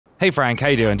Hey Frank, how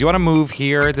you doing? Do you want to move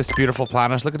here, this beautiful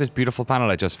planet? Look at this beautiful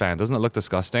planet I just found. Doesn't it look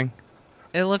disgusting?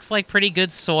 It looks like pretty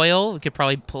good soil. We could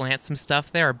probably plant some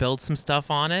stuff there or build some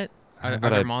stuff on it. Are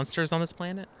there monsters on this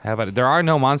planet? How about it? There are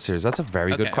no monsters. That's a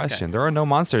very good question. Okay. There are no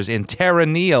monsters in Terra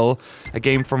Nil, a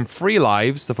game from Free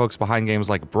Lives, the folks behind games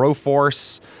like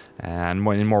Broforce, and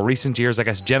in more recent years, I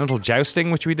guess, Genital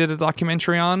Jousting, which we did a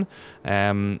documentary on,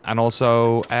 and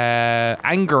also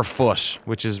Angerfoot,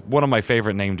 which is one of my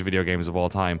favorite named video games of all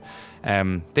time.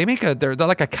 They're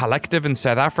like a collective in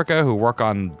South Africa who work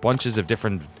on bunches of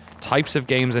different types of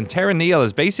games, and Terra Nil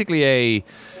is basically a,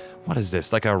 what is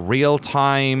this, like a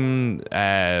real-time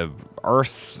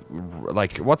Earth,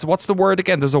 like what's the word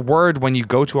again? There's a word when you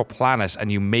go to a planet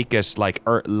and you make it like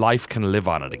life can live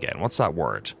on it again. What's that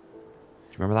word?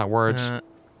 Do you remember that word?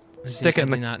 Stick it in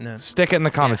the comments. Yeah.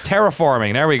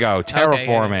 Terraforming. There we go.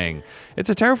 Terraforming. Okay. It's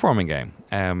a terraforming game.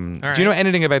 Do you know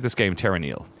anything about this game, Terra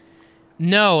Nil?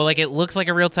 No, like it looks like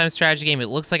a real-time strategy game. It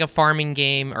looks like a farming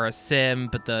game or a sim,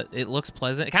 but it looks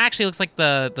pleasant. It kind of actually looks like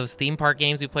those theme park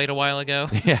games we played a while ago.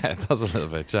 Yeah, it does a little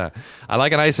bit. Yeah. I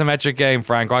like an isometric game,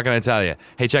 Frank. What can I tell you?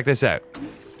 Hey, check this out.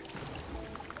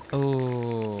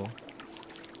 Oh.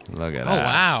 Look at that. Oh,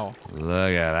 wow.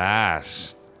 Look at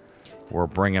that. We're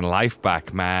bringing life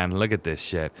back, man. Look at this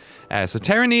shit. So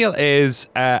Terra Nil is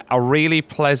a really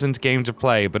pleasant game to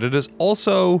play, but it is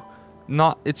also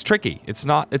not. It's tricky. It's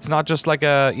not just like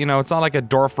a, you know, it's not like a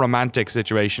Dorf romantic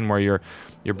situation where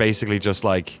you're basically just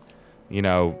like, you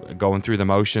know, going through the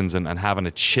motions and having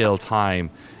a chill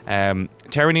time.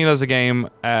 Terra Nil is a game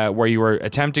where you are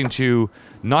attempting to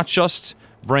not just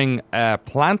bring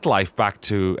plant life back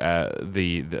to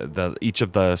each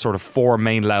of the sort of 4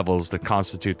 main levels that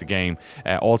constitute the game.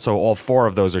 Also, all 4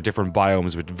 of those are different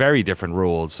biomes with very different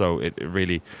rules, so it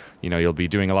really, you know, you'll be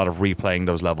doing a lot of replaying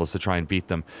those levels to try and beat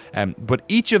them. But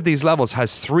each of these levels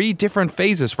has 3 different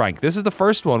phases, Frank. This is the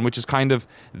first one, which is kind of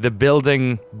the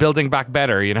building back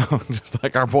better, you know, just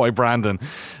like our boy Brandon.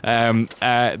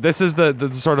 This is the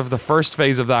sort of the first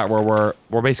phase of that, where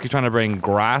we're basically trying to bring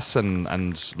grass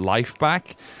and life back.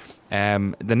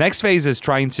 The next phase is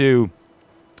trying to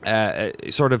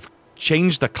sort of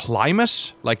change the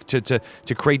climate, like to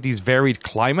create these varied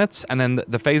climates, and then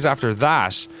the phase after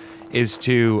that is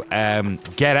to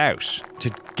get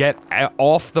out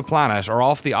off the planet or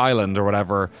off the island or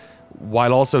whatever,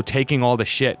 while also taking all the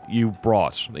shit you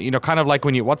brought. You know, kind of like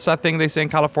what's that thing they say in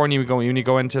California when you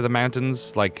go into the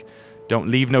mountains, like, don't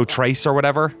leave no trace or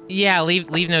whatever? Yeah,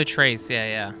 leave no trace.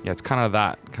 Yeah. Yeah, it's kind of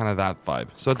that vibe.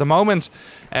 So at the moment,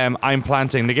 I'm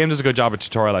planting. The game does a good job of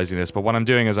tutorializing this, but what I'm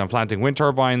doing is I'm planting wind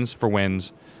turbines for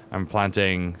wind. I'm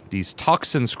planting these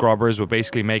toxin scrubbers, which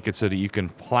basically make it so that you can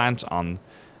plant on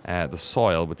the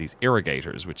soil with these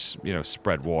irrigators, which, you know,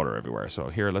 spread water everywhere. So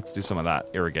here, let's do some of that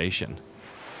irrigation.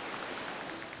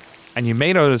 And you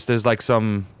may notice there's like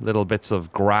some little bits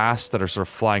of grass that are sort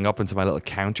of flying up into my little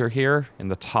counter here in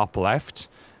the top left.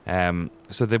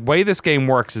 So the way this game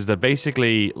works is that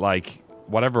basically, like,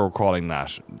 whatever we're calling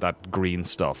that green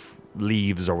stuff,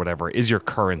 leaves or whatever, is your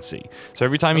currency. So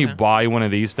every time you buy one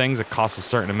of these things, it costs a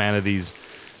certain amount of these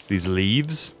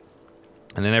leaves.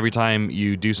 And then every time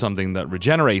you do something that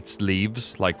regenerates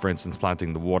leaves, like for instance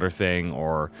planting the water thing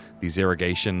or these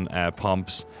irrigation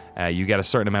pumps, you get a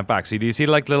certain amount back. So do you see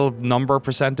like little number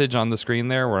percentage on the screen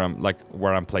there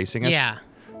where I'm placing it? Yeah.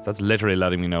 So that's literally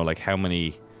letting me know like how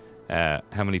many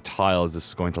tiles this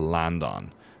is going to land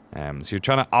on. So you're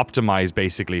trying to optimize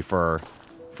basically for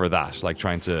that, like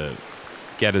trying to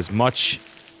get as much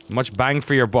bang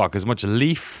for your buck, as much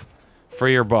leaf for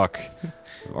your buck.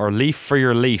 Or leaf for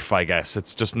your leaf, I guess.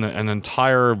 It's just an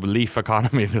entire leaf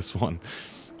economy, this one.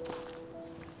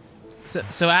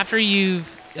 So after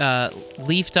you've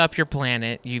leafed up your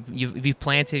planet, you've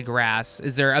planted grass,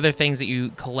 is there other things that you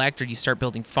collect, or do you start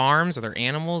building farms? Are there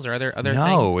animals or other things?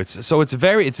 No, it's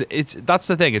that's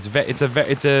the thing.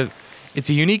 It's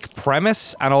a unique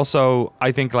premise, and also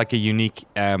I think like a unique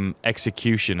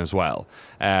execution as well.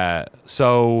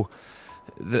 So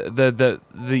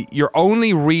you're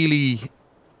only really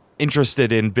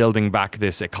interested in building back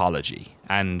this ecology,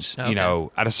 and you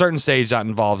know, at a certain stage that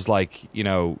involves like, you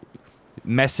know,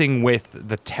 messing with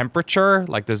the temperature.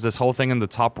 Like there's this whole thing in the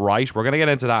top right. We're gonna get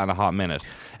into that in a hot minute.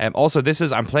 Also,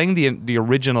 I'm playing the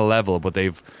original level, but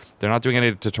they're not doing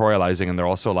any tutorializing, and they're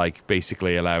also like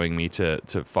basically allowing me to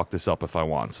fuck this up if I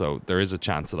want. So there is a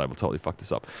chance that I will totally fuck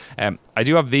this up. I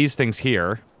do have these things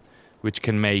here, which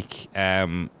can make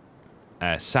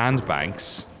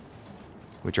sandbanks,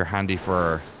 which are handy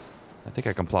for. I think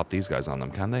I can plop these guys on them,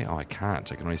 can they? Oh, I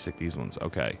can't. I can only stick these ones.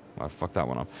 Okay, well, fuck that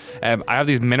one up. I have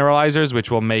these mineralizers,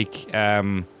 which will make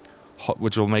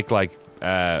like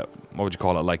what would you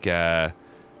call it? Like,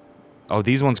 oh,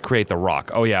 these ones create the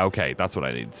rock. Oh yeah, okay, that's what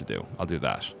I need to do. I'll do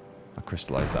that. I'll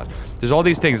crystallize that. There's all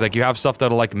these things, like you have stuff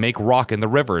that'll like make rock in the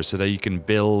rivers so that you can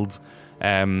build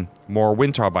more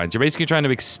wind turbines. You're basically trying to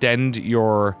extend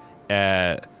your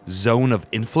zone of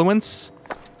influence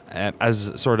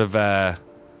as sort of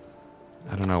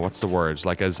I don't know what's the word,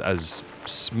 like as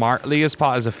smartly as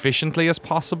as efficiently as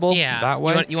possible. Yeah, that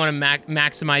way. You want to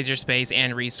maximize your space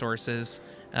and resources,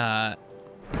 and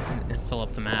fill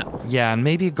up the map. Yeah, and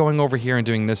maybe going over here and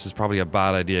doing this is probably a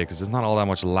bad idea because there's not all that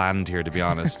much land here, to be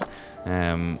honest.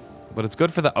 But it's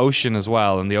good for the ocean as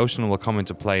well, and the ocean will come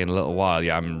into play in a little while.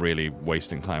 Yeah, I'm really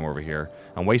wasting time over here.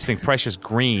 I'm wasting precious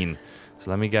green. So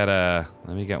let me get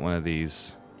one of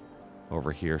these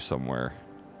over here somewhere.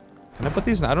 Can I put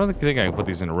these in? I don't think I can put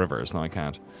these in rivers. No, I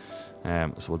can't.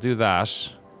 So we'll do that,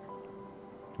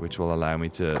 which will allow me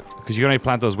to, because you can only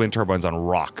plant those wind turbines on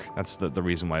rock. That's the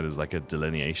reason why there's like a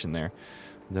delineation there.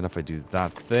 And then if I do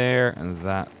that there and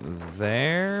that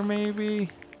there, maybe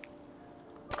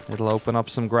it'll open up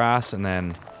some grass. And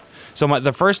then, so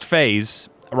the first phase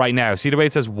right now, see the way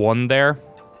it says 1 there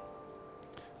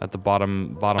at the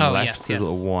bottom left. Yes, there's yes.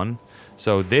 a little 1.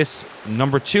 So this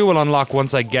number 2 will unlock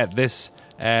once I get this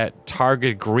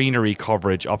target greenery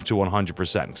coverage up to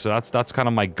 100%. So that's kind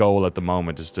of my goal at the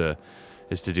moment, is to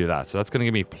do that. So that's going to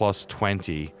give me plus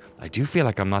 20. I do feel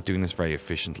like I'm not doing this very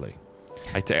efficiently.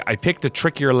 I picked a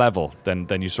trickier level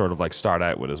than you sort of like start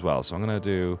out with as well. So I'm going to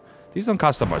do, these don't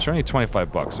cost that much. They're only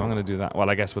 25 bucks. So I'm going to do that. Well,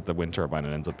 I guess with the wind turbine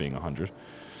it ends up being 100.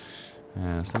 So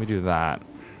let me do that.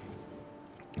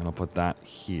 And I'll put that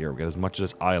here. We'll get as much of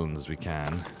this island as we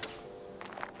can.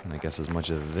 And I guess as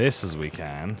much of this as we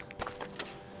can.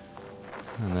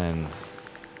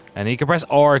 And you can press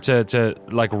R to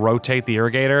like rotate the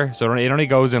irrigator. So it only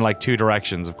goes in like 2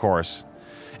 directions, of course.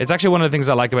 It's actually one of the things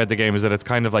I like about the game, is that it's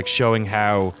kind of like showing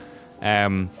how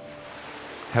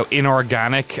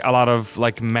inorganic a lot of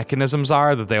like mechanisms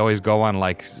are, that they always go on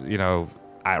like, you know,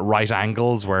 at right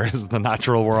angles, whereas the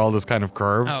natural world is kind of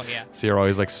curved. Oh, yeah. So you're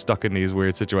always like stuck in these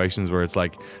weird situations where it's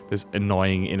like this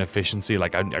annoying inefficiency.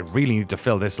 Like I really need to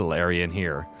fill this little area in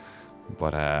here.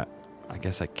 But I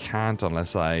guess I can't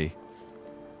unless I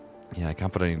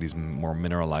can't put any of these more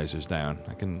mineralizers down.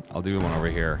 I'll do one over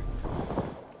here.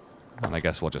 And I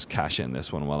guess we'll just cash in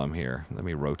this one while I'm here. Let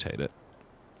me rotate it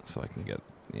so I can get,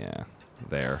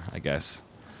 there, I guess.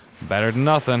 Better than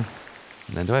nothing.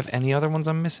 And then do I have any other ones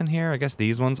I'm missing here? I guess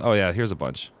these ones. Oh yeah, here's a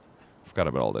bunch. Forgot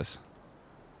about all this.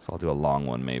 So I'll do a long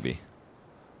one maybe.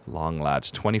 Long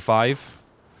lads, 25.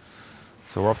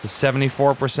 So we're up to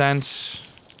 74%.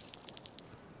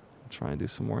 Try and do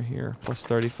some more here. Plus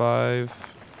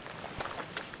 35.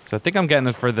 So I think I'm getting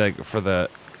it for the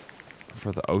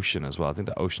ocean as well. I think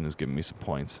the ocean is giving me some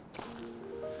points.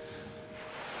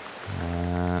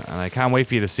 And I can't wait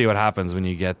for you to see what happens when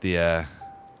you get the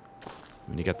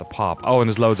pop. Oh, and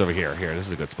there's loads over here. Here, this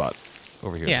is a good spot.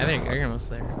 Over here. Yeah, there you go. You're almost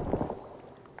there.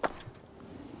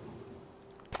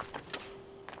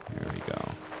 There we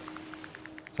go.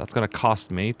 So that's going to cost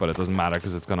me, but it doesn't matter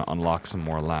because it's going to unlock some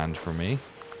more land for me.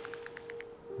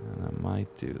 And I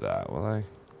might do that, will I?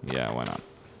 Yeah, why not?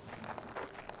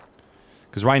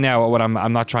 Because right now,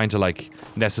 I'm not trying to like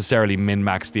necessarily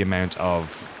min-max the amount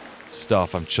of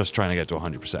stuff. I'm just trying to get to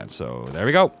 100%. So there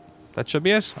we go. That should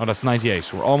be it. Oh, that's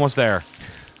 98. We're almost there.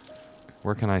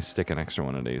 Where can I stick an extra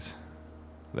one of these?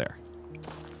 There.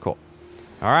 Cool.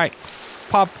 All right.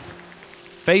 Pop.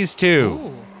 Phase 2.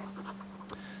 Ooh.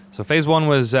 So phase 1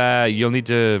 was you'll need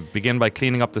to begin by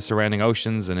cleaning up the surrounding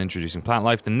oceans and introducing plant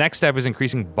life. The next step is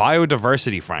increasing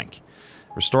biodiversity, Frank.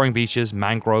 Restoring beaches,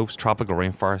 mangroves, tropical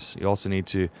rainforests. You also need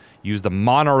to use the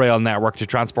monorail network to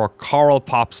transport coral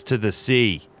pops to the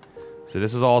sea. So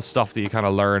this is all stuff that you kind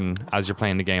of learn as you're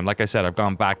playing the game. Like I said, I've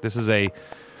gone back. This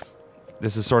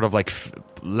is sort of like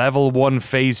level 1,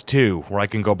 phase 2, where I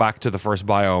can go back to the first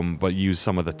biome, but use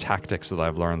some of the tactics that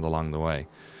I've learned along the way.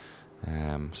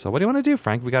 So what do you want to do,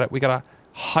 Frank? We got a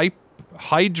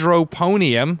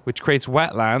hydroponium, which creates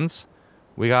wetlands.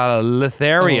 We got a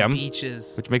litharium,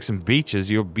 beaches, which makes some beaches.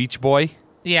 You a beach boy?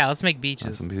 Yeah, let's make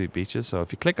beaches. Some beaches. So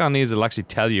if you click on these, it'll actually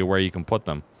tell you where you can put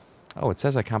them. Oh, it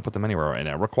says I can't put them anywhere right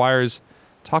now. It requires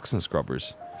toxin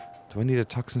scrubbers. Do I need a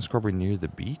toxin scrubber near the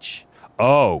beach?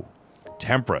 Oh,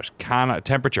 temperature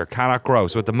cannot grow.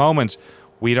 So at the moment,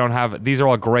 we don't have. These are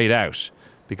all grayed out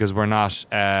because we're not.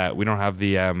 We don't have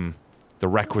the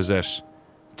requisite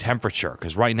temperature,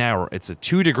 because right now it's at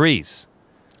 2 degrees,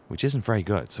 which isn't very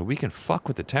good. So we can fuck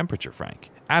with the temperature, Frank,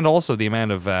 and also the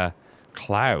amount of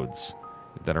clouds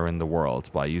that are in the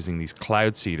world by using these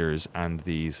cloud seeders and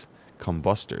these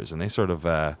combustors, and they sort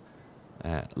of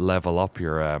level up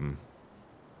your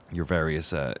your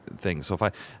various things. So if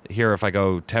I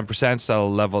go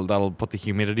 10%, that'll put the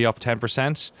humidity up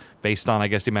 10% based on, I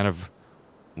guess, the amount of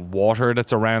water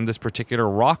that's around this particular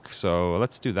rock. So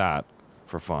let's do that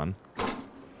for fun. And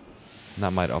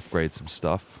that might upgrade some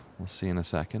stuff. We'll see in a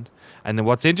second. And then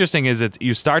what's interesting is that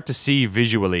you start to see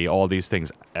visually all these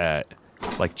things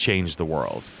like change the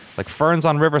world. Like ferns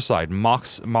on riverside,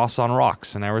 moss on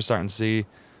rocks, and now we're starting to see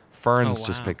ferns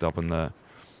just picked up in the.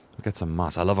 We'll get some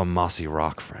moss. I love a mossy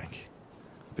rock, Frank.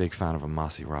 Big fan of a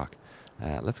mossy rock.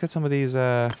 Let's get some of these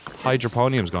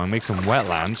hydroponiums going. Make some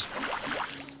wetland.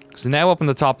 So now up in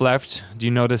the top left, do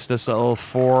you notice this little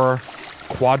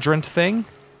 4-quadrant thing?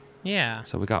 Yeah.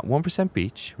 So we got 1%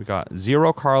 beach, we got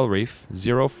 0 coral reef,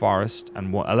 0 forest,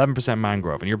 and 11%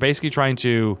 mangrove. And you're basically trying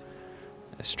to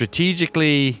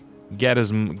strategically get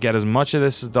as much of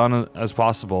this done as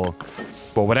possible,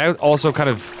 but without also kind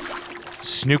of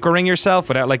snookering yourself,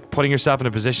 without like putting yourself in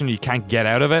a position you can't get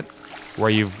out of it, where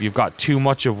you've got too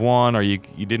much of one, or you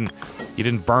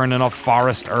didn't burn enough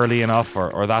forest early enough,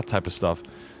 or that type of stuff.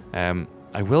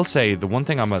 I will say the one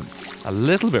thing I'm a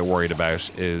little bit worried about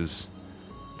is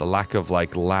the lack of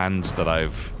like land that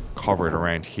I've covered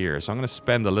around here. So I'm going to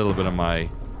spend a little bit of my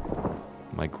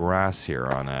grass here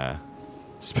on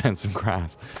spend some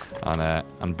grass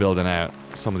on building out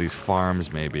some of these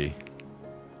farms, maybe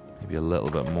a little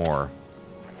bit more.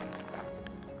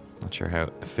 Not sure how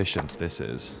efficient this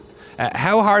is.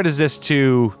 How hard is this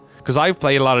to? Because I've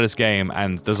played a lot of this game,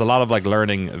 and there's a lot of like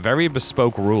learning very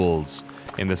bespoke rules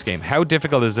in this game. How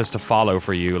difficult is this to follow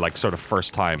for you, like sort of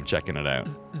first time checking it out?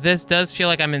 This does feel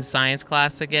like I'm in science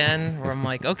class again, where I'm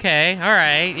like, okay, all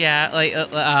right, yeah, like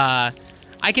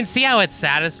I can see how it's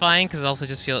satisfying, because it also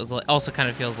just kind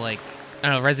of feels like, I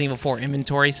don't know, Resident Evil 4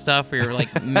 inventory stuff, where you're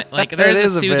like there's a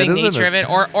soothing nature of it,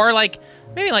 or like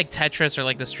maybe like Tetris or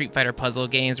like the Street Fighter puzzle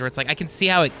games, where it's like I can see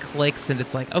how it clicks, and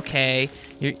it's like, okay,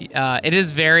 it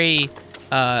is very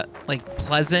like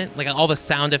pleasant, like all the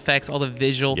sound effects, all the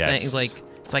visual things, like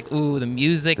it's like, ooh, the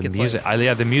music.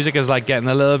 Yeah, the music is like getting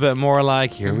a little bit more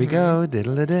like, here we go,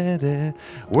 diddle-a-da-da.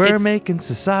 We're making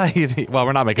society. Well,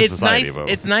 we're not making society.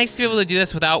 Nice, it's nice to be able to do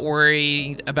this without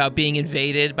worrying about being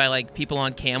invaded by like people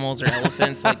on camels or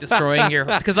elephants, like destroying your.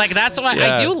 Because like that's why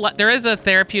I do. There is a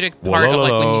therapeutic part of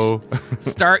like when you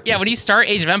start. Yeah, when you start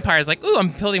Age of Empires, like, ooh, I'm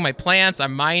building my plants,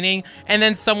 I'm mining, and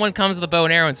then someone comes with a bow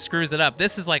and arrow and screws it up.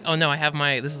 This is like, oh no, I have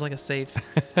my. This is like a safe.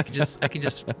 I can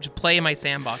just play in my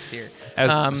sandbox here.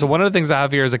 So one of the things I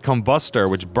have here is a combustor,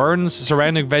 which burns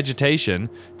surrounding vegetation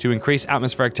to increase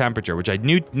atmospheric temperature, which I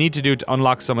need to do to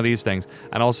unlock some of these things,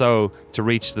 and also to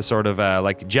reach the sort of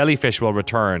like jellyfish will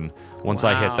return once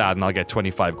I hit that, and I'll get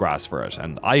 25 grass for it,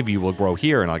 and ivy will grow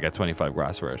here, and I'll get 25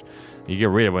 grass for it. You get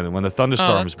rid of when the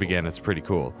thunderstorms begin. It's pretty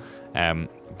cool.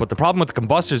 But the problem with the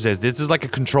combustors is this is like a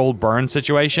controlled burn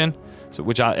situation, so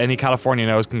which any California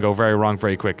knows can go very wrong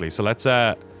very quickly. So let's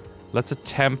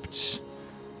attempt.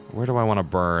 Where do I want to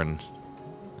burn?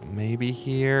 Maybe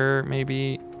here,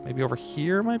 maybe over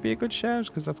here might be a good shout,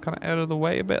 because that's kind of out of the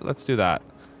way a bit. Let's do that.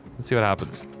 Let's see what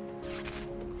happens. So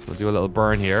we'll do a little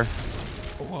burn here.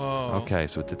 Whoa. Okay,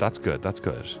 so that's good. That's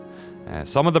good.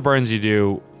 Some of the burns you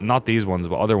do, not these ones,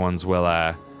 but other ones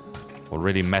will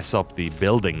really mess up the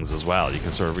buildings as well. You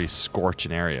can sort of really scorch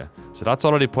an area. So that's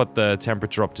already put the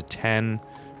temperature up to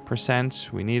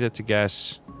 10%. We need it to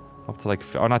get up to like,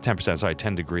 oh, not 10%, sorry,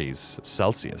 10 degrees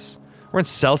Celsius. We're in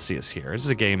Celsius here. This is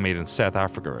a game made in South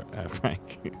Africa,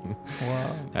 Frank.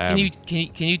 Wow.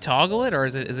 Can you toggle it, or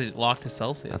is it locked to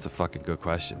Celsius? That's a fucking good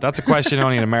question. That's a question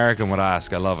only an American would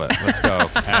ask. I love it. Let's go.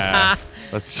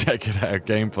 Let's check it out.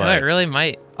 Gameplay. No, it really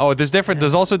might. Oh,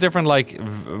 there's also different like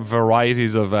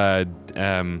varieties of.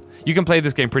 You can play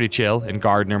this game pretty chill in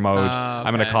gardener mode. Okay.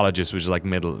 I'm an ecologist, which is like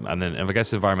middle, and then I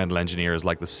guess environmental engineer is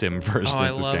like the sim version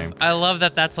of this game. I love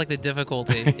that. That's like the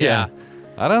difficulty. Yeah.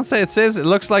 I don't say it says. It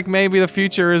looks like maybe the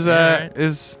future is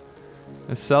is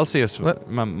Celsius. What?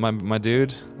 My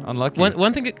dude, unlucky.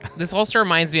 One thing this also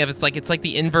reminds me of, it's like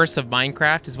the inverse of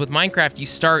Minecraft. Is with Minecraft you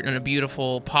start in a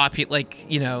beautiful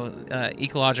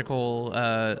ecological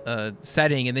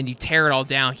setting, and then you tear it all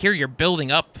down. Here you're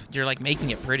building up. You're like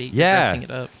making it pretty. Yeah, dressing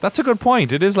it up. That's a good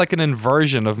point. It is like an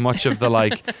inversion of much of the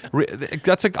like.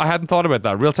 I hadn't thought about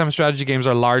that. Real-time strategy games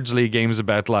are largely games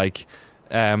about like.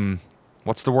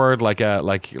 What's the word? Like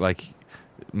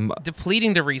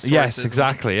depleting the resources. Yes,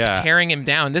 exactly. Yeah, tearing him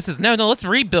down. This is no. Let's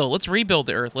rebuild. Let's rebuild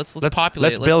the Earth. Let's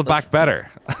populate. Let's build back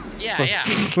better.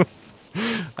 Yeah.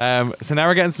 So now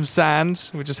we're getting some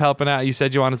sand, which is helping out. You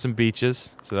said you wanted some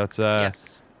beaches, so that's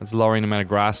yes. That's lowering the amount of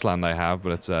grassland I have,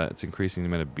 but it's increasing the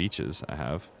amount of beaches I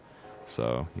have.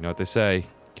 So you know what they say: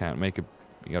 can't make a.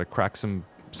 You gotta crack some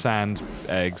sand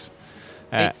eggs.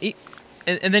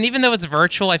 And then even though it's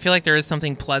virtual, I feel like there is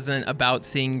something pleasant about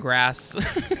seeing grass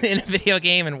in a video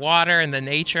game and water and the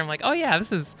nature. I'm like, oh yeah,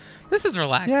 this is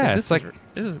relaxing. Yeah, this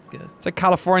is good. It's like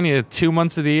California 2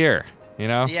 months of the year, you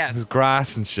know? Yes. There's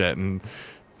grass and shit, and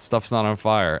stuff's not on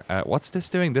fire. What's this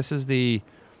doing? This is the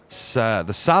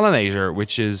salinator,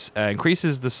 which is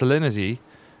increases the salinity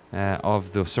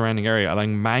of the surrounding area,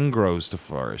 allowing mangroves to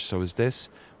flourish. So is this...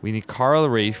 We need coral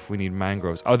reef, we need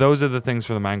mangroves. Oh, those are the things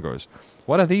for the mangroves.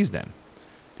 What are these then?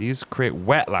 These create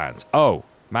wetlands. Oh,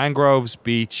 mangroves,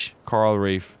 beach, coral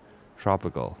reef,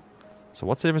 tropical. So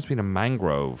what's the difference between a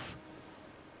mangrove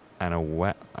and a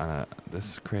wet...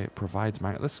 provides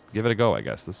mangrove. Let's give it a go, I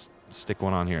guess. Let's stick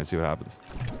one on here and see what happens.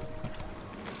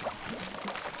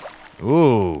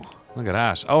 Ooh, look at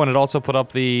that. Oh, and it also put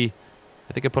up the...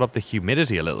 I think it put up the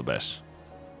humidity a little bit.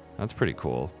 That's pretty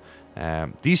cool.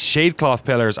 These shade cloth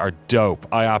pillars are dope.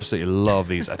 I absolutely love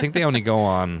these. I think they only go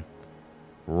on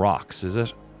rocks, is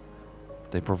it?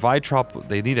 They provide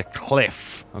they need a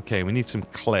cliff. Okay, we need some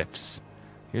cliffs.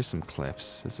 Here's some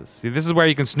cliffs. This is where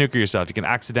you can snooker yourself. You can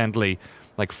accidentally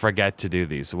like forget to do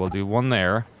these. So we'll do one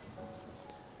there.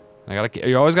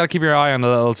 You always gotta keep your eye on the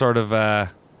little sort of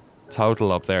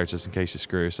total up there, just in case you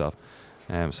screw yourself.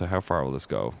 So how far will this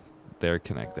go? There,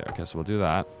 connect there. Okay, so we'll do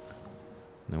that.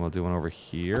 And then we'll do one over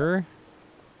here.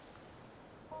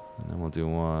 And then we'll do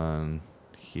one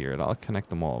here. That'll connect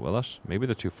them all, will it? Maybe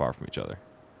they're too far from each other.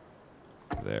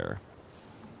 There.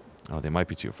 Oh, they might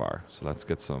be too far. So let's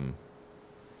get some...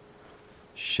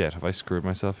 Shit, have I screwed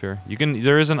myself here?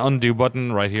 There is an undo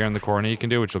button right here in the corner you can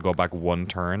do, which will go back one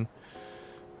turn.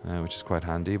 Which is quite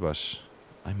handy, but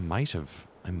I might have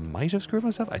screwed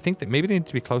myself. I think that maybe they need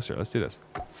to be closer. Let's do this.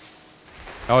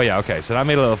 Oh yeah, okay. So that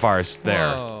made a little fire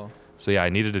there. Whoa. So yeah, I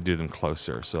needed to do them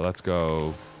closer. So let's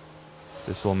go...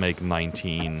 This will make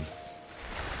 19...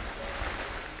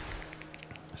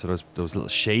 So those little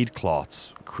shade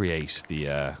cloths create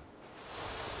the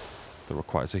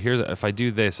required. So here's, if I do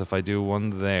this, if I do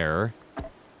one there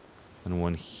and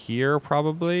one here,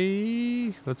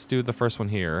 probably. Let's do the first one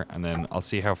here, and then I'll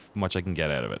see how much I can get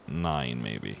out of it. 9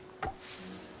 maybe.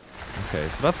 Okay,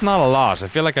 so that's not a lot. I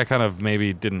feel like I kind of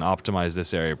maybe didn't optimize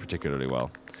this area particularly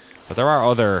well, but there are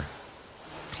other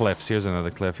cliffs. Here's another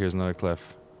cliff. Here's another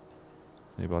cliff.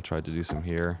 Maybe I'll try to do some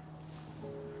here.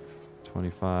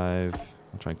 25.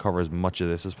 I'll try and cover as much of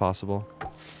this as possible.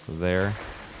 So there.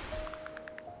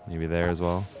 Maybe there as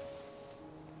well.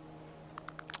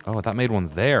 Oh, that made one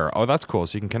there. Oh, that's cool.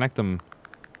 So you can connect them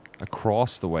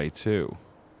across the way too.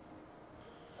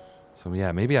 So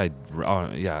yeah, maybe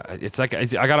oh yeah, it's like I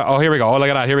gotta. Oh, here we go. Oh, look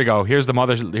at that. Here we go. Here's the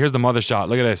mother shot.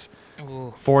 Look at this.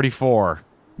 Ooh. 44,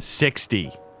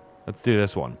 60. Let's do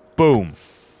this one. Boom.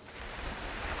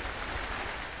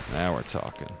 Now we're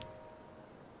talking.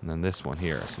 And then this one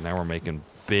here. So now we're making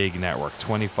big network.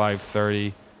 25,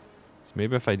 30. So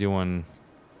maybe if I do one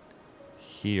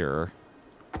here,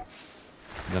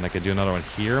 then I could do another one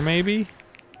here maybe.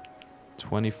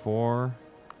 24.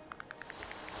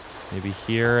 Maybe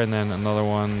here and then another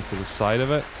one to the side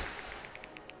of it.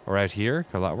 Or out here.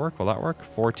 Will that work? Will that work?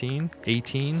 14,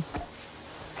 18.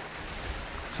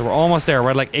 So we're almost there. We're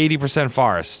at like 80%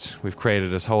 forest. We've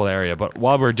created this whole area. But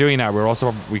while we're doing that,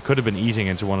 we could have been eating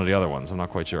into one of the other ones. I'm not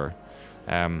quite sure.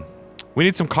 We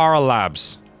need some coral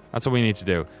labs. That's what we need to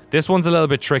do. This one's a little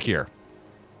bit trickier.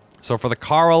 So for the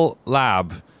coral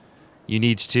lab, you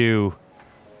need to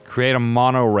create a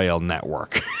monorail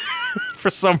network. For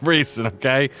some reason,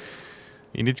 okay?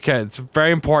 You need to... It's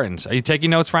very important. Are you taking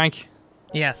notes, Frank?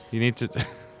 Yes. You need to...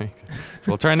 So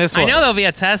we'll turn this one. I know there'll be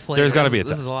a test later. There's going to be a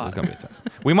test. This is a lot. There's going to be a test.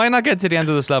 We might not get to the end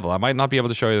of this level. I might not be able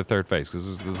to show you the third phase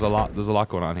because there's a lot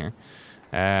going on here.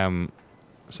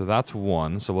 So that's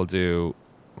one. So we'll do...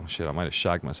 Oh shit, I might have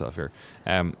shagged myself here.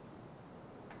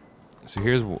 So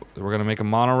we're going to make a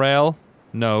monorail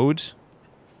node.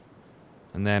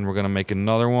 And then we're going to make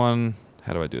another one.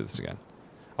 How do I do this again?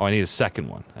 Oh, I need a second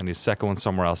one. I need a second one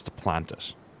somewhere else to plant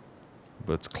it.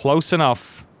 But it's close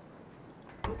enough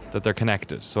that they're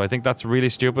connected. So I think that's really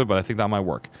stupid, but I think that might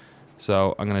work.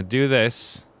 So I'm going to do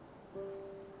this.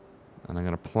 And I'm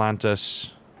going to plant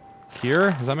it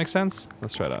here. Does that make sense?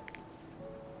 Let's try that.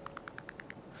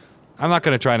 I'm not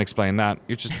going to try and explain that.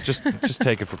 You just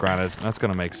take it for granted. That's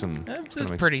going to make some...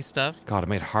 Just pretty stuff. God, I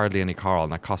made hardly any coral,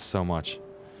 and that costs so much.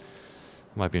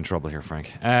 Might be in trouble here,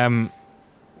 Frank.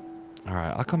 All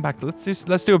right, I'll come back.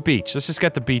 Let's do a beach. Let's just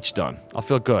get the beach done. I'll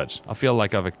feel good. I'll feel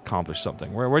like I've accomplished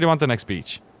something. Where do you want the next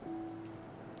beach?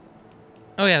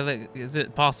 Oh yeah, is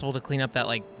it possible to clean up that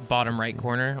like bottom right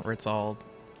corner where it's all?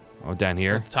 Oh, down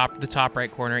here. The top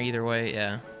right corner. Either way,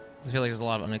 yeah. I feel like there's a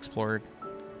lot of unexplored.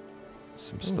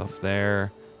 Some stuff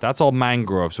there. That's all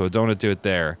mangrove, so I don't want to do it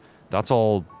there. That's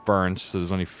all burnt, so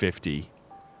there's only 50.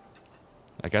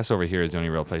 I guess over here is the only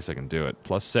real place I can do it.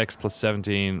 +6,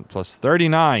 +17,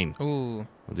 +39. Ooh.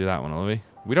 We'll do that one, will we?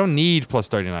 We don't need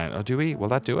 +39. Oh, do we? Will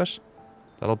that do it?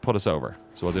 That'll put us over.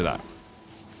 So we'll do that.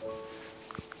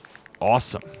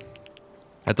 Awesome.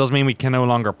 That does mean we can no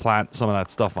longer plant some of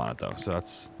that stuff on it, though. So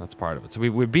that's part of it. So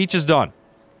we beach is done.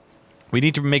 We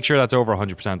need to make sure that's over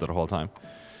 100% the whole time.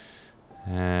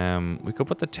 We could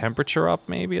put the temperature up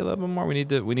maybe a little bit more.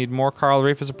 We need more coral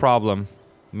reef is a problem.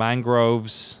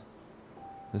 Mangroves.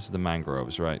 This is the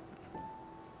mangroves, right?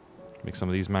 Make some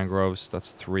of these mangroves.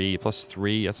 That's 3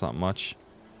 +3. That's not much.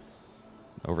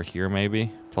 Over here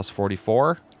maybe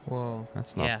 +44. Whoa.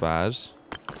 That's not bad.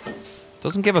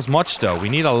 Doesn't give us much though. We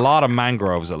need a lot of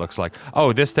mangroves. It looks like.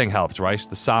 Oh, this thing helped, right?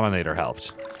 The salinator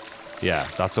helped. Yeah,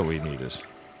 that's what we needed.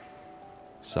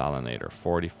 Salinator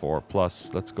 44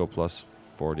 plus. Let's go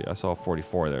 +40. I saw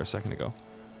 44 there a second ago.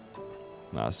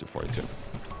 No, let's do 42.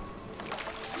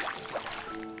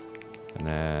 And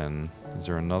then, is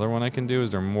there another one I can do? Is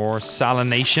there more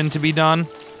salination to be done?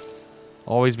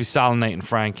 Always be salinating,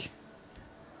 Frank.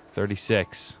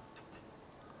 36.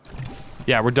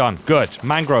 Yeah, we're done. Good.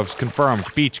 Mangroves confirmed.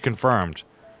 Beach confirmed.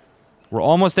 We're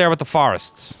almost there with the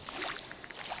forests.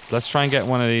 Let's try and get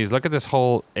one of these. Look at this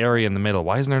whole area in the middle.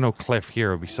 Why isn't there no cliff here?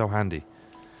 It would be so handy.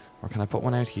 Or can I put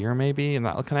one out here maybe and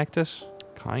that'll connect it?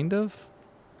 Kind of.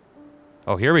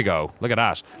 Oh, here we go. Look at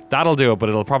that. That'll do it, but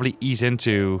it'll probably eat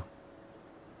into...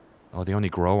 Oh, they only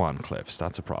grow on cliffs.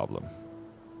 That's a problem.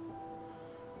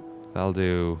 That'll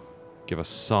do... Give us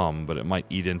some, but it might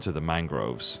eat into the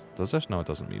mangroves. Does it? No, it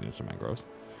doesn't eat into mangroves.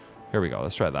 Here we go.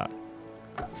 Let's try that.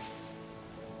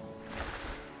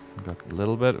 We got a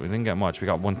little bit. We didn't get much. We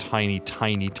got one tiny,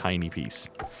 tiny, tiny piece.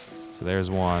 So there's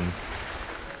one.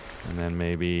 And then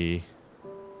maybe...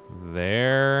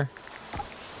 There.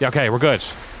 Yeah, okay, we're good.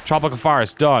 Tropical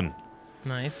forest, done.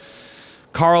 Nice.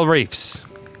 Coral reefs.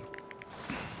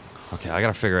 Okay, I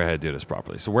gotta figure out how to do this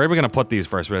properly. So where are we gonna put these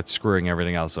first without screwing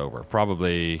everything else over?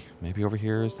 Probably, maybe over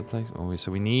here is the place. Oh,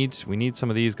 so we need some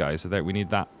of these guys. So that we need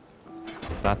that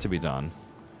to be done,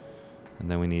 and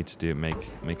then we need to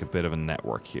make a bit of a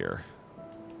network here.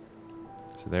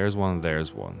 So there's one,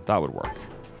 there's one. That would work.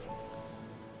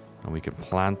 And we can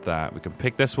plant that. We can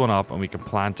pick this one up and we can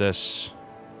plant it.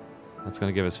 That's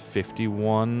gonna give us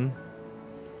 51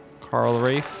 coral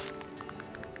reef.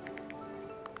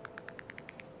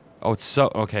 Oh, it's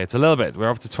so... Okay, it's a little bit.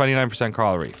 We're up to 29%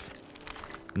 coral reef.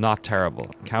 Not terrible.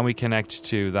 Can we connect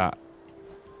to that?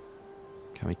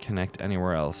 Can we connect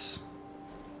anywhere else?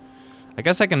 I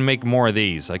guess I can make more of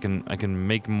these. I can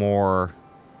make more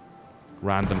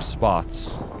random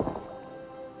spots.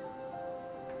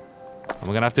 And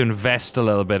we're gonna have to invest a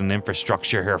little bit in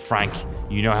infrastructure here, Frank.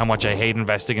 You know how much I hate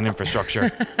investing in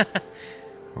infrastructure.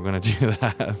 We're gonna do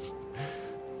that.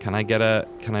 Can I get a...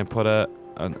 Can I put a...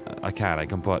 I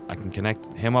can connect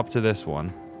him up to this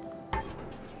one.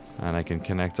 And I can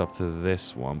connect up to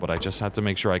this one, but I just have to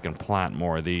make sure I can plant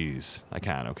more of these. I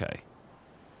can, okay.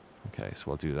 Okay, so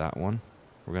we'll do that one.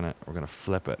 We're gonna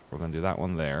flip it. We're gonna do that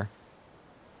one there.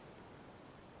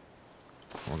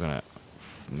 We're gonna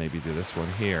maybe do this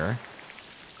one here.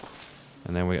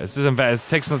 And then it's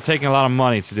taking a lot of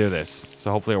money to do this,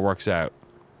 so hopefully it works out.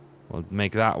 We'll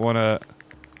make that one a...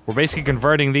 We're basically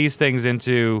converting these things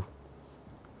into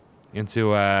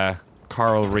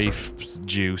coral reef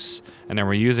juice, and then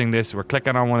we're using this. We're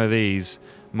clicking on one of these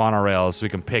monorails so we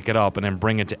can pick it up and then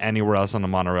bring it to anywhere else on the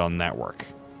monorail network.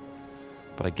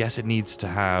 But I guess it needs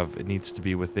to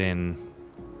be within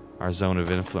our zone of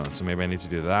influence, so maybe I need to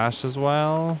do that as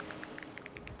well.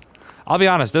 I'll be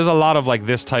honest, there's a lot of like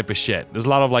this type of shit. There's a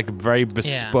lot of like very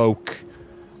bespoke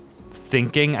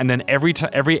thinking, and then every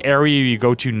area you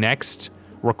go to next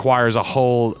requires a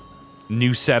whole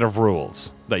new set of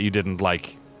rules that you didn't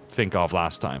like think of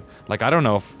last time. Like, I don't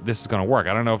know if this is gonna work.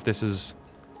 I don't know if this is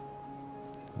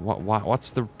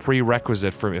what's the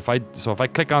prerequisite for if I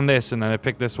click on this and then I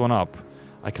pick this one up,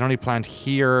 I can only plant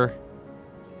here.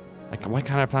 Like, why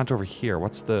can't I plant over here?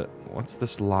 What's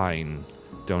this line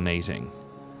donating?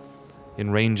 In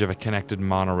range of a connected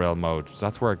monorail mode. So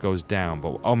that's where it goes down.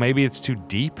 But oh, maybe it's too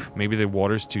deep. Maybe the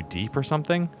water's too deep or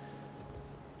something.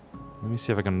 Let me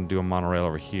see if I can do a monorail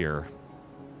over here.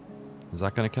 Is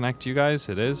that going to connect you guys?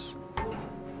 It is.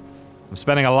 I'm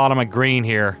spending a lot of my green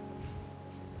here.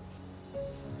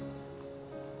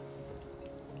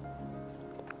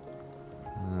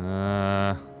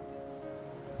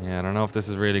 Yeah, I don't know if this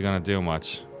is really going to do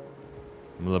much.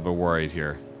 I'm a little bit worried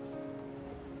here.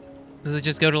 Does it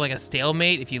just go to like a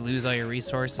stalemate if you lose all your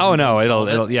resources? Oh no,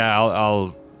 it'll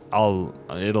yeah,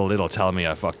 it'll tell me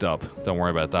I fucked up. Don't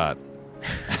worry about that.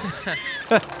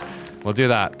 We'll do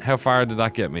that. How far did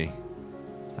that get me?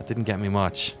 That didn't get me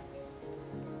much.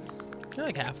 You're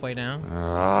like halfway down.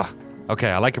 Okay,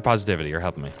 I like your positivity. You're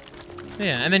helping me.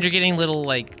 Yeah, and then you're getting little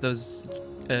like those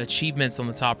achievements on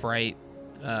the top right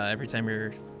every time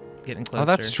you're getting closer. Oh,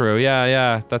 that's true.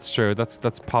 Yeah, that's true.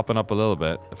 That's popping up a little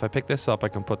bit. If I pick this up, I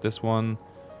can put this one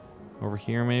over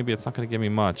here. Maybe it's not going to give me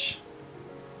much.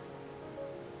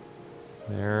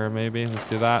 There, maybe. Let's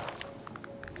do that.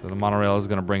 So the monorail is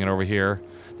going to bring it over here.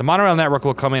 The monorail network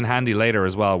will come in handy later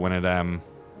as well when it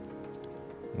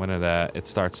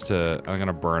starts to. I'm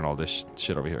gonna burn all this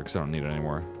shit over here because I don't need it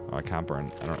anymore. Oh, I can't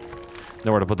burn. I don't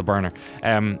know where to put the burner.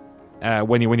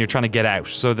 When you're trying to get out.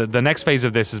 So the next phase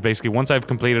of this is basically once I've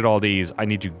completed all these, I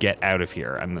need to get out of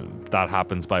here, and that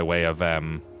happens by way of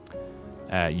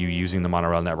you using the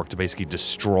monorail network to basically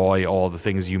destroy all the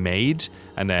things you made,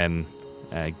 and then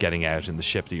getting out in the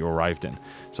ship that you arrived in.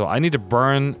 So I need to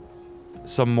burn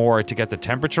some more to get the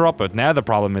temperature up, but now the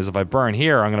problem is if I burn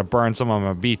here, I'm going to burn some on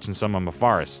my beach and some on my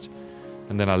forest.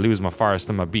 And then I'll lose my forest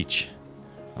and my beach.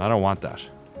 And I don't want that.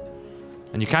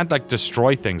 And you can't, like,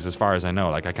 destroy things as far as I know.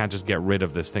 Like, I can't just get rid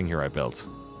of this thing here I built.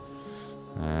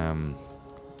 I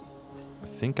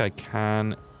think I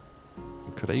can...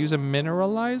 Could I use a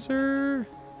mineralizer?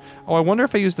 Oh, I wonder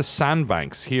if I use the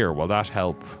sandbanks here. Will that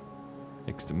help?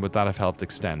 Would that have helped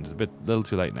extend? It's a little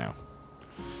too late now.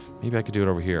 Maybe I could do it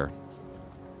over here.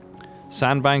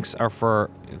 Sandbanks are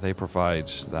for... They provide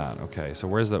that. Okay, so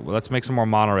where's the... Well, let's make some more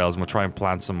monorails and we'll try and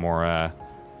plant some more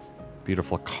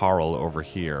beautiful coral over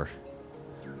here.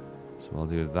 So we'll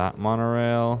do that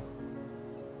monorail.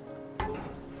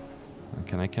 And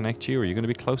can I connect you? Are you going to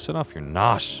be close enough? You're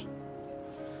not.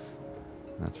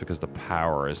 That's because the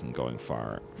power isn't going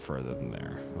further than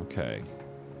there. Okay.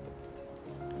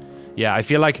 Yeah, I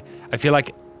feel like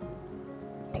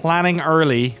planning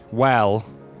early well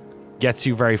gets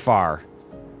you very far.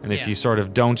 And if you sort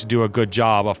of don't do a good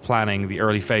job of planning the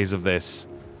early phase of this,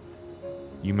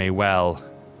 you may well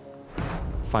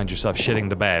find yourself shitting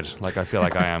the bed like I feel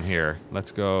like I am here.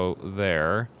 Let's go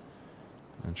there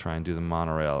and try and do the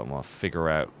monorail, and we'll figure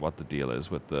out what the deal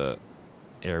is with the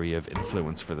area of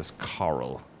influence for this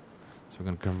coral. So we're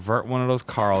going to convert one of those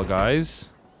coral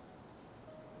guys.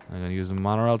 I'm going to use the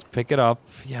monorail to pick it up.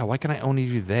 Yeah, why can I only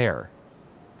do there?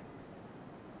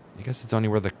 I guess it's only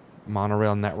where the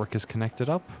monorail network is connected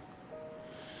up.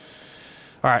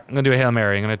 Alright, I'm going to do a Hail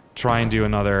Mary. I'm going to try and do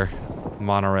another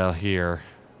monorail here.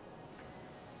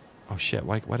 Oh shit,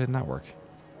 why didn't that work?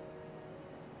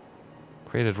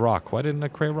 Created rock. Why didn't I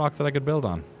create rock that I could build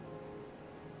on?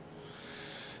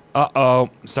 Uh-oh.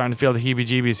 I'm starting to feel the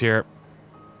heebie-jeebies here.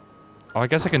 Oh, I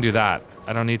guess I can do that.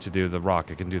 I don't need to do the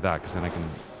rock. I can do that, because then I can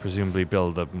presumably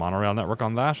build a monorail network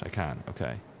on that. I can.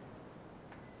 Okay.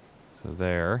 So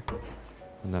there.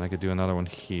 And then I could do another one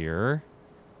here.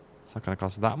 It's not going to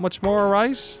cost that much more,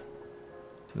 right?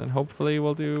 And then hopefully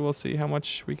we'll see how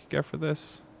much we could get for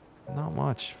this. Not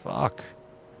much. Fuck.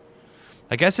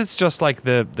 I guess it's just like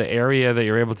the area that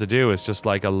you're able to do is just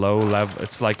like a low level.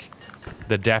 It's like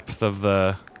the depth of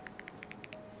the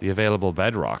available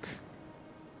bedrock.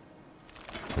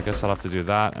 So I guess I'll have to do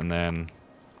that, and then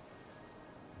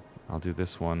I'll do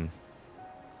this one.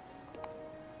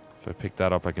 If I pick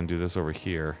that up, I can do this over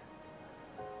here.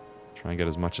 Try and get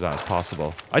as much of that as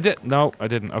possible. No, I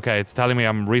didn't. Okay, it's telling me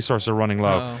I'm resources are running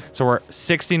low. Uh-oh. So we're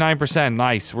 69%.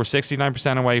 Nice. We're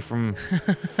 69% away from...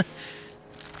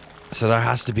 So there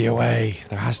has to be a way.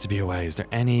 There has to be a way. Is there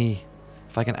any...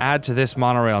 If I can add to this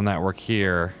monorail network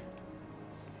here...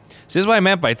 See, this is what I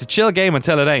meant by it's a chill game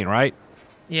until it ain't, right?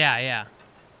 Yeah, yeah.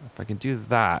 If I can do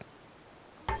that...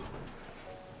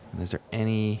 And is there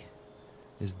any...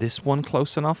 Is this one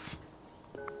close enough?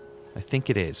 I think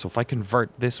it is. So if I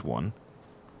convert this one,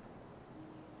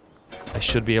 I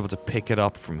should be able to pick it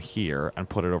up from here and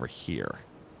put it over here.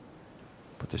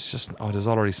 But there's just... Oh, there's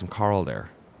already some coral there.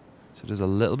 So there's a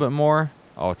little bit more.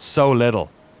 Oh, it's so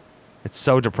little. It's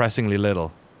so depressingly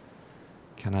little.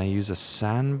 Can I use a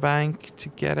sandbank to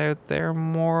get out there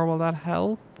more? Will that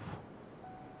help?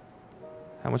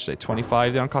 How much are they?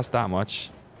 25? They don't cost that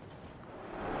much.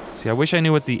 See, I wish I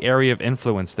knew what the area of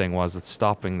influence thing was that's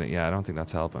stopping the... Yeah, I don't think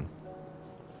that's helping.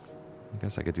 I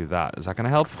guess I could do that. Is that going to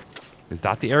help? Is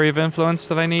that the area of influence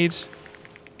that I need?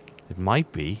 It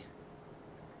might be.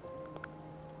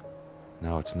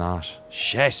 No, it's not.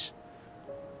 Shit!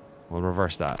 We'll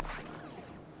reverse that.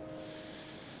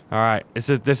 Alright, this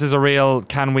is a real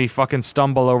can we fucking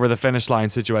stumble over the finish line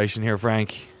situation here,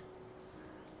 Frank.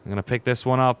 I'm going to pick this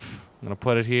one up. I'm going to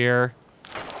put it here.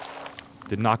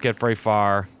 Did not get very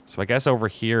far. So I guess over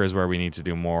here is where we need to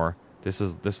do more This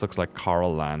looks like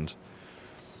coral land.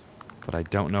 But I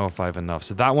don't know if I have enough.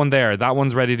 So that one there, that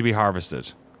one's ready to be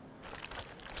harvested.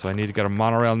 So I need to get a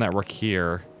monorail network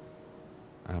here.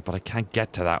 But I can't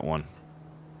get to that one.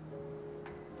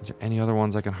 Is there any other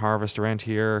ones I can harvest around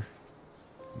here?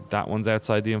 That one's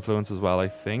outside the influence as well, I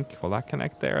think. Will that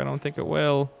connect there? I don't think it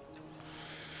will.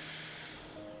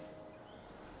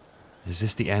 Is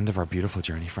this the end of our beautiful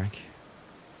journey, Frank?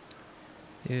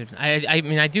 Dude, I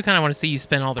mean, I do kind of want to see you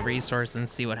spend all the resources and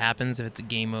see what happens if it's a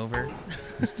game over.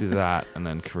 Let's do that and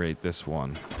then create this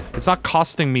one. It's not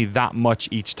costing me that much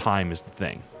each time is the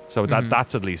thing. So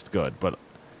that's at least good. But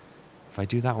if I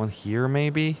do that one here,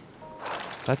 maybe?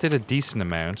 That did a decent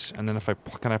amount. And then if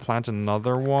can I plant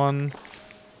another one?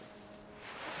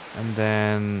 And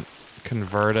then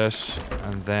convert it.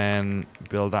 And then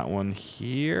build that one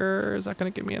here. Is that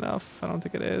going to give me enough? I don't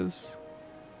think it is.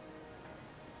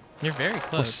 You're very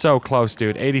close. We're so close,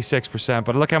 dude. 86%.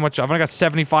 But look how much. I've only got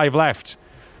 75 left.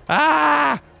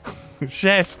 Ah!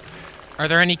 Shit. Are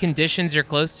there any conditions you're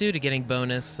close to getting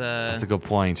bonus? That's a good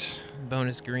point.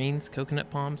 Bonus greens, coconut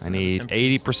palms. I need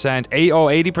 80%.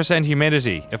 80%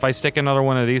 humidity. If I stick another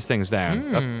one of these things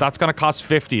down, that's gonna cost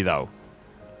 50 though.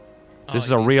 This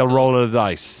is a real roll of the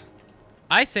dice.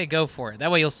 I say go for it.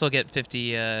 That way you'll still get 50.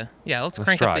 Yeah, let's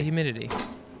crank up the humidity.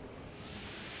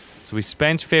 So we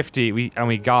spent 50, and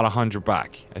we got 100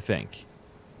 back, I think.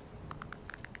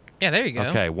 Yeah, there you go.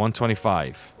 Okay,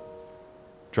 125.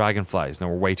 Dragonflies. No,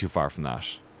 we're way too far from that.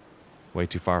 Way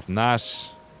too far from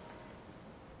that.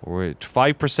 We're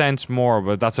 5% more,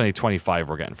 but that's only 25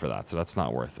 we're getting for that, so that's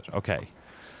not worth it. Okay.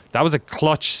 That was a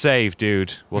clutch save,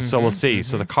 dude. So we'll see.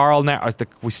 So the coral now,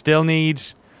 we still need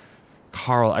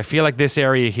coral. I feel like this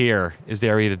area here is the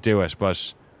area to do it,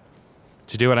 but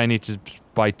to do it I need to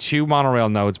buy 2 monorail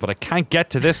nodes, but I can't get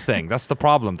to this thing. That's the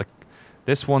problem.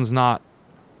 This one's not.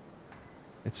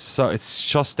 It's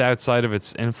just outside of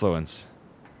its influence.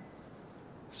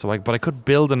 So but I could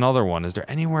build another one. Is there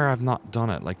anywhere I've not done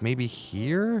it? Like maybe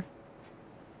here?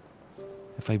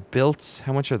 If I built,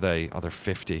 how much are they? Oh, they're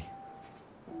 50.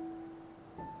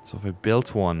 So if I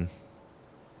built one,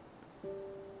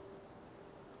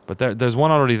 but there's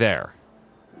one already there.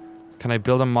 Can I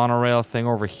build a monorail thing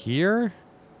over here?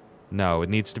 No, it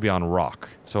needs to be on rock.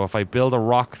 So if I build a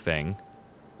rock thing,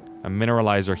 a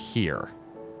mineralizer here.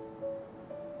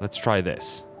 Let's try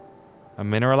this. A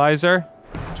mineralizer,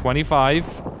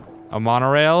 25. A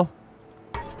monorail,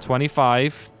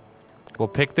 25. We'll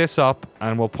pick this up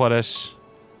and we'll put it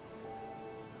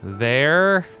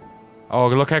there. Oh,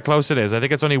 look how close it is. I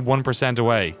think it's only 1%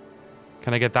 away.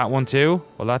 Can I get that one too?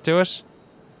 Will that do it?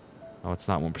 Oh, it's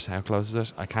not 1%. How close is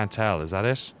it? I can't tell. Is that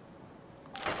it?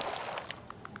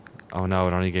 Oh no,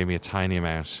 it only gave me a tiny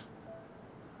amount.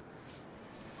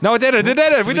 No, it did it! It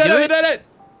did it! We did it! We did it!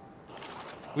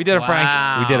 We did it,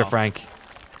 Frank. We did it, Frank.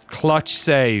 Clutch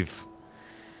save.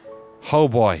 Oh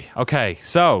boy. Okay,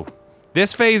 so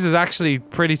this phase is actually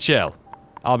pretty chill.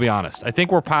 I'll be honest. I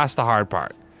think we're past the hard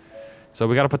part. So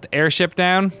we gotta put the airship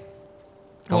down.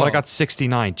 Oh, I got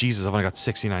 69. Jesus, I've only got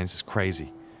 69. This is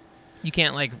crazy. You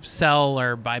can't like sell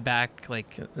or buy back.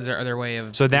 Like, is there other way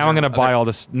of? So now I'm gonna buy all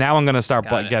this. Now I'm gonna start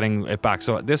getting it back.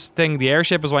 So this thing, the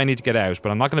airship, is what I need to get out.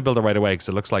 But I'm not gonna build it right away because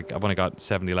it looks like I've only got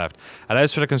 70 left.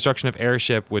 Allows for the construction of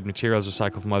airship with materials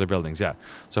recycled from other buildings. Yeah.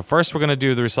 So first we're gonna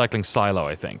do the recycling silo,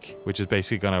 I think, which is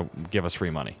basically gonna give us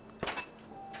free money.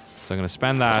 So I'm gonna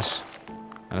spend that,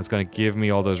 and it's gonna give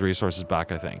me all those resources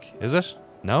back. I think. Is it?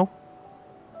 No.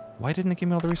 Why didn't it give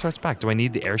me all the resources back? Do I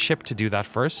need the airship to do that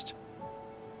first?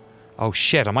 Oh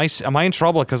shit, am I in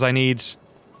trouble because I need...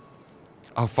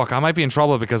 Oh fuck, I might be in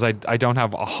trouble because I don't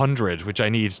have 100, which I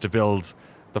need to build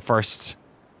the first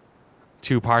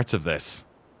 2 parts of this.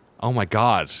 Oh my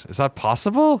god, is that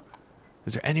possible?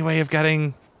 Is there any way of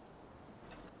getting...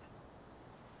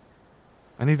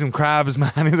 I need them crabs,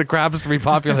 man. I need the crabs to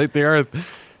repopulate the earth.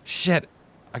 Shit,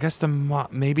 I guess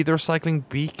maybe the recycling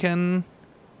beacon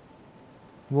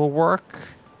will work.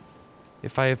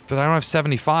 But I don't have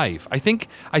 75. I think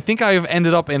I've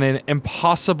ended up in an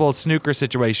impossible snooker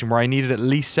situation where I needed at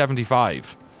least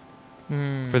 75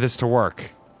 for this to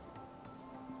work.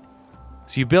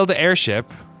 So you build the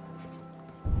airship,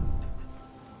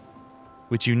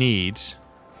 which you need.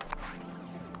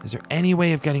 Is there any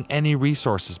way of getting any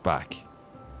resources back?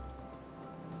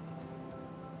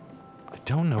 I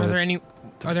don't know.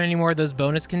 Are there any more of those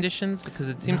bonus conditions? Because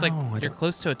it seems like you're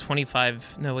close to a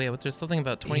 25. No, wait, there's something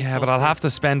about 20. Yeah, but I'll have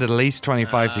to spend at least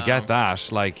 25 to get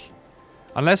that. Like,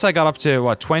 unless I got up to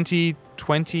what 20.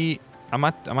 Am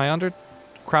I under?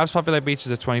 Crabs populate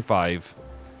beaches at 25.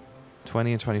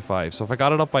 20 and 25. So if I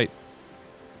got it up by,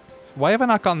 why have I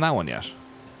not gotten that one yet?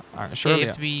 Alright, Yeah, surely. you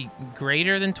have to be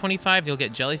greater than 25. You'll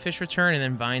get jellyfish return, and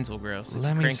then vines will grow. So if Let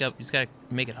you me crank up, you just gotta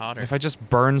make it hotter. If I just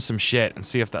burn some shit and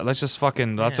see if that... Let's just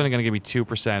fucking... That's Yeah. only going to give me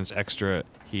 2% extra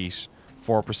heat.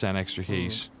 4% extra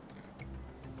heat.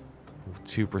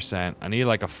 2%. I need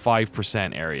like a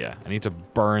 5% area. I need to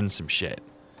burn some shit.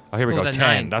 Oh, here we Ooh, go. the 10.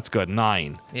 9. That's good.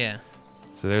 9. Yeah.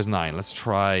 So there's 9. Let's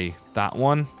try that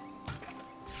one.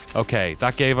 Okay,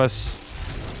 that gave us...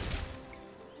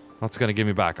 What's going to give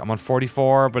me back? I'm on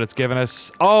 44, but it's giving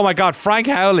us... Oh my god, Frank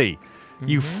Howley!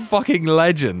 You fucking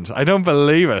legend. I don't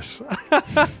believe it.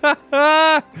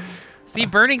 See,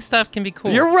 burning stuff can be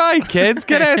cool. You're right, kids.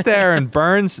 Get out there and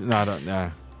burn... No, I don't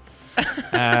know.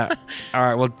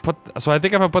 Alright, we'll put... So I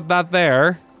think if I put that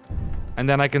there, and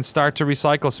then I can start to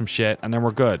recycle some shit, and then we're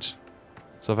good.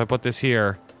 So if I put this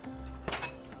here,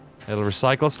 it'll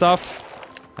recycle stuff,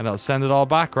 and it'll send it all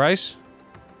back, right?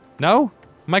 No?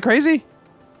 Am I crazy?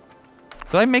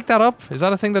 Did I make that up? Is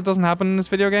that a thing that doesn't happen in this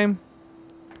video game?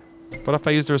 What if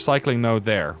I use the recycling node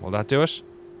there? Will that do it?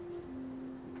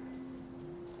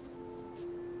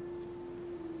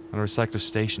 And a recycler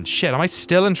station. Shit, am I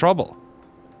still in trouble?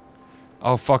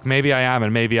 Oh fuck, maybe I am,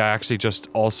 and maybe I actually just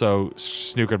also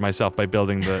snookered myself by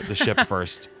building the ship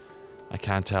first. I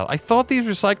can't tell. I thought these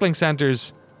recycling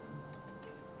centers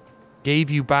gave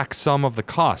you back some of the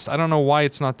cost. I don't know why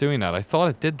it's not doing that. I thought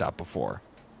it did that before.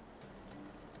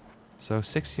 So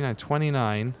 69,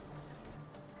 29.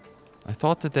 I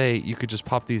thought that you could just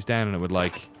pop these down and it would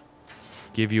like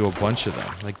give you a bunch of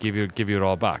them. Like give you it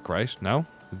all back, right? No?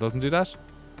 It doesn't do that?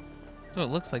 So it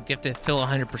looks like. Do you have to fill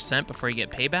 100% before you get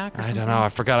payback or something? I don't know. I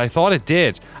forgot. I thought it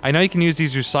did. I know you can use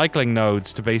these recycling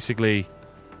nodes to basically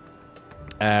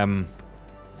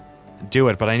do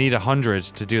it, but I need 100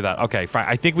 to do that. Okay, fine.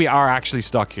 I think we are actually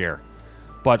stuck here.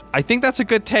 But I think that's a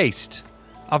good taste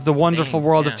of the wonderful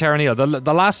world of Terra Nil.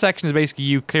 The last section is basically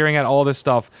you clearing out all this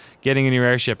stuff, getting in your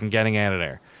airship, and getting out of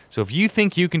there. So if you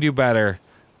think you can do better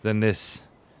than this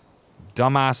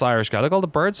dumbass Irish guy... Look, all the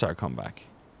birds are coming back.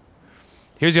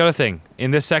 Here's the other thing.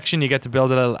 In this section, you get to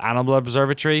build a little animal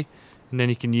observatory, and then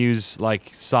you can use, like,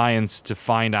 science to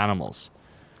find animals.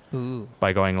 Ooh.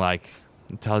 By going, like...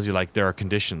 It tells you, like, there are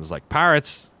conditions. Like,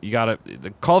 parrots, you gotta...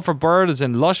 The call for bird is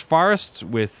in lush forests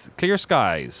with clear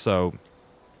skies, so...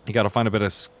 You gotta find a bit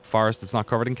of forest that's not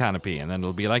covered in canopy, and then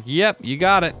it'll be like, yep, you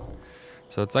got it.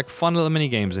 So it's like fun little mini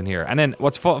games in here. And then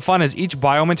what's fun is each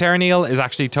biome in Terra Nil is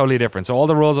actually totally different. So all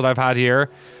the rules that I've had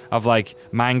here of like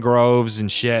mangroves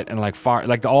and shit and like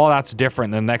all that's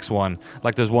different than the next one.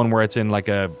 Like there's one where it's in like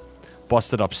a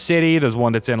busted up city. There's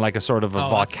one that's in like a sort of a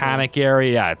volcanic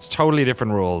area. Yeah, it's totally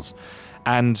different rules.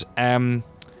 And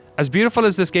as beautiful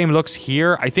as this game looks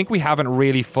here, I think we haven't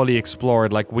really fully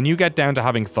explored. Like, when you get down to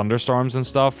having thunderstorms and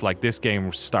stuff, like, this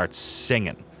game starts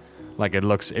singing. Like, it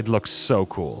looks so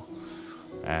cool.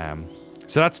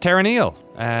 So that's Terra Nil.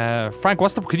 Frank,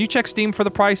 could you check Steam for the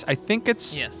price? I think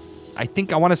it's... Yes. I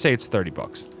want to say it's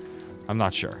 $30. I'm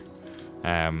not sure.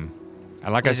 And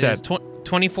like I said...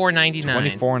 $24.99.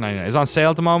 $24.99. Is it on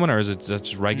sale at the moment, or is it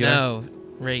just regular? No.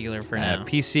 Regular for now.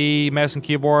 PC, mouse and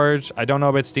keyboard. I don't know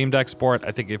about Steam Deck support.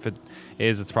 I think if it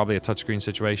is, it's probably a touchscreen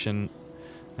situation.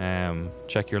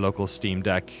 Check your local Steam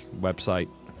Deck website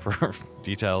for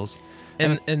details.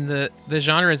 And the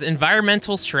genre is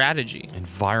environmental strategy.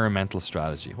 Environmental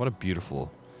strategy. What a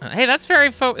beautiful... Hey, that's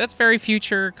very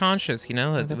future conscious, you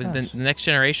know? The next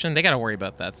generation, they got to worry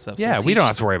about that stuff. Yeah, so we don't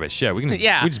have to worry about shit. We can we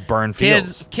just burn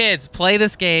fields. Kids, play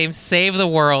this game. Save the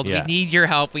world. Yeah. We need your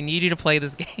help. We need you to play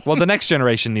this game. Well, the next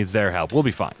generation needs their help. We'll be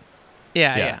fine.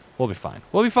 Yeah. We'll be fine.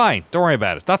 We'll be fine. Don't worry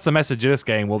about it. That's the message of this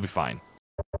game. We'll be fine.